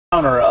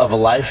Encounter of a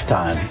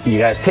lifetime. You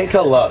guys take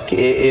a look.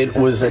 It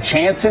was a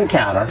chance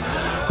encounter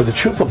with a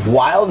troop of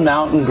wild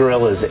mountain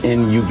gorillas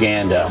in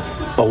Uganda.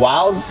 A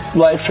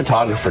wildlife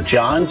photographer,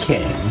 John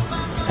King,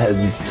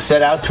 had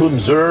set out to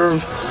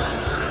observe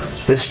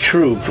this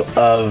troop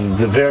of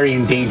the very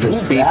endangered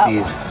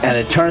species, and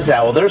it turns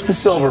out, well, there's the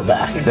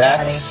silverback.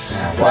 That's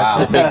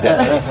the big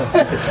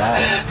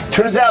daddy.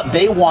 Turns out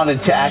they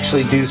wanted to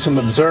actually do some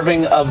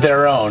observing of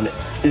their own.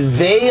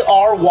 They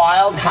are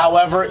wild,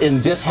 however,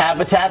 in this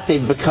habitat,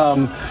 they've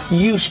become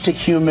used to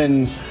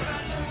human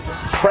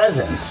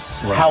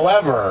presence. Right.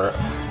 However,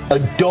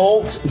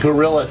 adult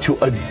gorilla to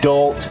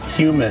adult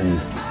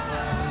human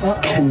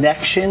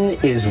connection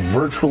is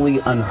virtually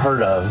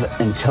unheard of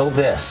until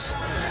this.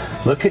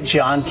 Look at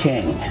John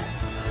King.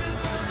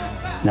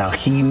 Now,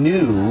 he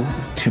knew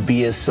to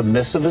be as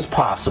submissive as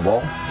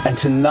possible and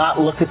to not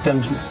look at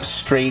them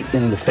straight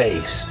in the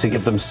face, to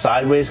give them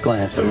sideways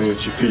glances. Tell me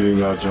what you're feeling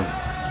now, John.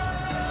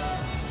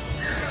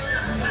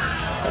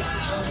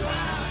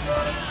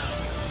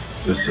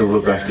 The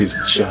silverback is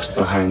just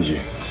behind you.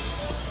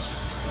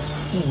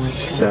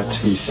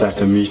 He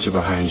sat a meter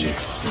behind you.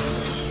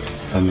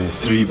 And there are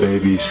 3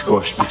 babies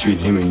squashed between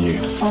him and you.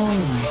 Oh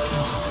my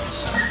God.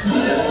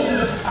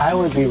 I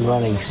would be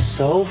running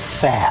so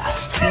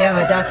fast. Yeah,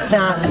 but that's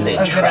not and they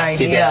a good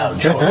idea.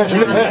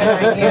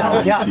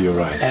 Yeah. To your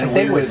right. And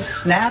they would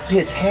snap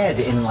his head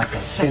in like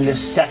a second. In a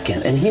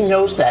second. And he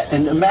knows that.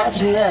 And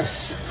imagine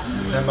this.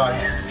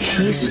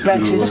 He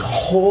spent his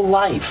whole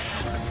life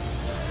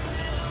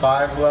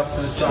 5 left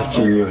to the sun.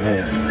 Touching your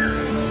head.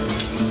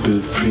 But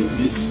the print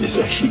is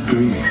actually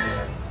green.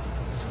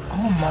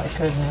 Oh my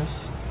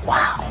goodness.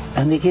 Wow.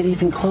 And they get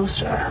even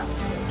closer.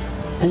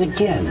 And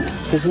again,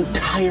 his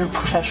entire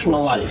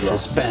professional life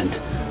is spent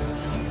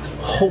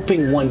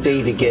hoping one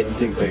day to get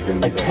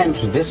a tent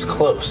this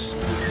close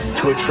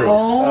to a troop.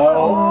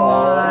 Oh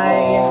my.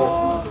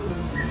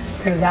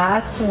 Okay,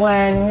 that's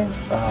when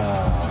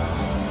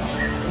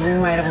we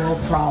might have a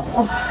little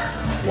problem.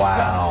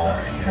 Wow.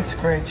 That's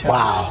great, John.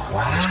 Wow.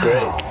 That's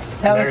great.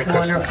 That was Merry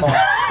wonderful.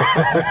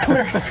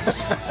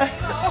 Christmas.